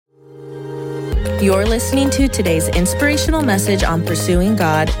You're listening to today's inspirational message on Pursuing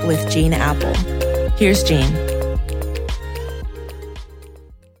God with Gene Apple. Here's Gene.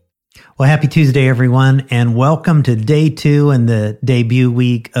 Well, happy Tuesday, everyone, and welcome to day 2 in the debut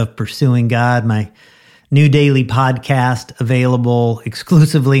week of Pursuing God, my new daily podcast available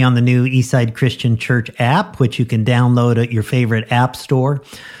exclusively on the new Eastside Christian Church app, which you can download at your favorite app store.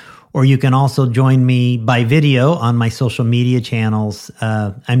 Or you can also join me by video on my social media channels.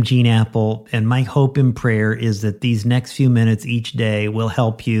 I'm Gene Apple, and my hope and prayer is that these next few minutes each day will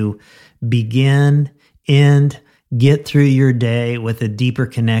help you begin, end, get through your day with a deeper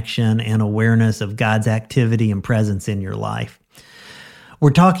connection and awareness of God's activity and presence in your life.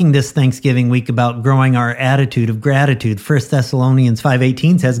 We're talking this Thanksgiving week about growing our attitude of gratitude. 1 Thessalonians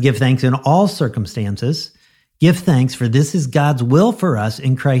 5:18 says, "Give thanks in all circumstances. Give thanks, for this is God's will for us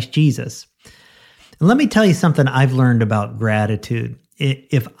in Christ Jesus." And let me tell you something I've learned about gratitude.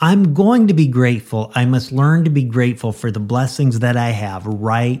 If I'm going to be grateful, I must learn to be grateful for the blessings that I have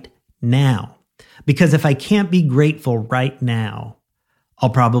right now. Because if I can't be grateful right now, I'll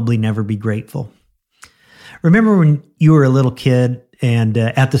probably never be grateful. Remember when you were a little kid and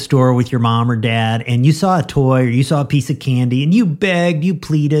at the store with your mom or dad, and you saw a toy or you saw a piece of candy, and you begged, you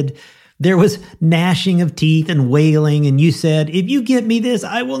pleaded, there was gnashing of teeth and wailing, and you said, "If you get me this,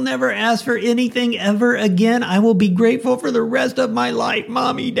 I will never ask for anything ever again. I will be grateful for the rest of my life,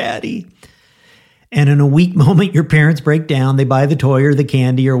 Mommy, Daddy." And in a weak moment, your parents break down. They buy the toy or the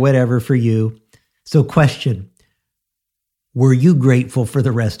candy or whatever for you. So question, were you grateful for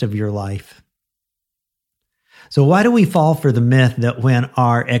the rest of your life? So why do we fall for the myth that when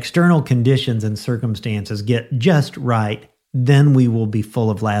our external conditions and circumstances get just right, then we will be full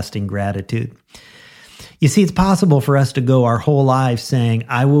of lasting gratitude? You see, it's possible for us to go our whole lives saying,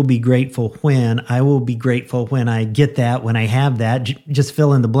 I will be grateful when I get that, when I have that, just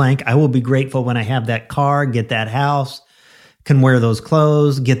fill in the blank. I will be grateful when I have that car, get that house, can wear those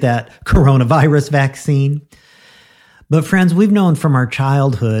clothes, get that coronavirus vaccine. But friends, we've known from our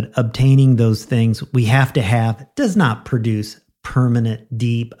childhood, obtaining those things we have to have does not produce permanent,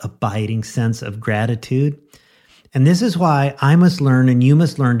 deep, abiding sense of gratitude. And this is why I must learn and you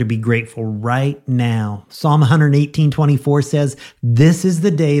must learn to be grateful right now. Psalm 118:24 says, "This is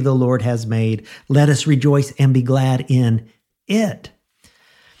the day the Lord has made. Let us rejoice and be glad in it."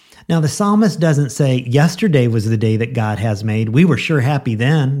 Now, the psalmist doesn't say, yesterday was the day that God has made. We were sure happy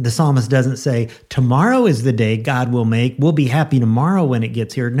then. The psalmist doesn't say, tomorrow is the day God will make. We'll be happy tomorrow when it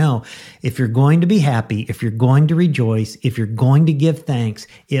gets here. No, if you're going to be happy, if you're going to rejoice, if you're going to give thanks,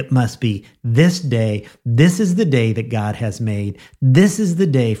 it must be this day. This is the day that God has made. This is the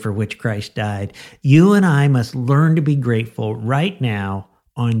day for which Christ died. You and I must learn to be grateful right now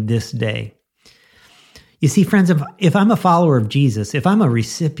on this day. You see, friends, if I'm a follower of Jesus, if I'm a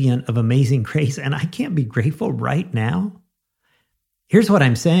recipient of amazing grace and I can't be grateful right now, here's what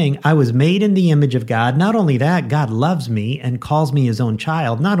I'm saying. I was made in the image of God. Not only that, God loves me and calls me his own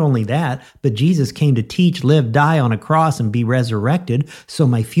child. Not only that, but Jesus came to teach, live, die on a cross, and be resurrected. So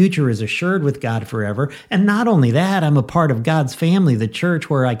my future is assured with God forever. And not only that, I'm a part of God's family, the church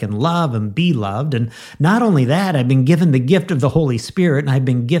where I can love and be loved. And not only that, I've been given the gift of the Holy Spirit, and I've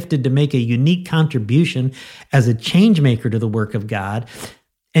been gifted to make a unique contribution as a change maker to the work of God.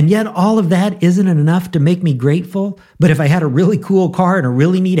 And yet all of that isn't enough to make me grateful. But if I had a really cool car and a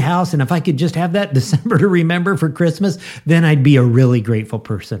really neat house, and if I could just have that December to remember for Christmas, then I'd be a really grateful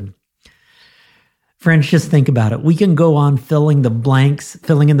person. Friends, just think about it. We can go on filling in the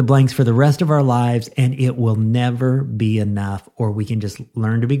blanks for the rest of our lives, and it will never be enough. Or we can just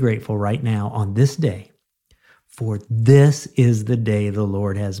learn to be grateful right now on this day. For this is the day the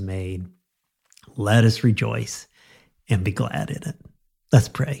Lord has made. Let us rejoice and be glad in it. Let's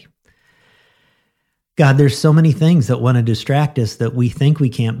pray. God, there's so many things that want to distract us that we think we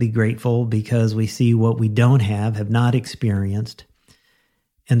can't be grateful because we see what we don't have not experienced.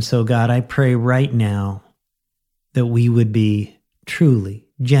 And so, God, I pray right now that we would be truly,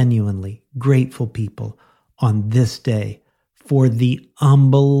 genuinely grateful people on this day for the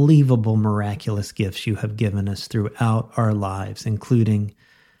unbelievable, miraculous gifts you have given us throughout our lives, including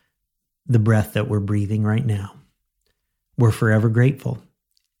the breath that we're breathing right now. We're forever grateful.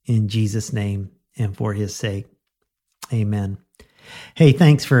 In Jesus' name and for his sake. Amen. Hey,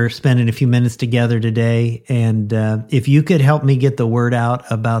 thanks for spending a few minutes together today. And if you could help me get the word out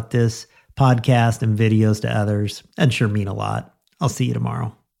about this podcast and videos to others, that'd sure mean a lot. I'll see you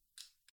tomorrow.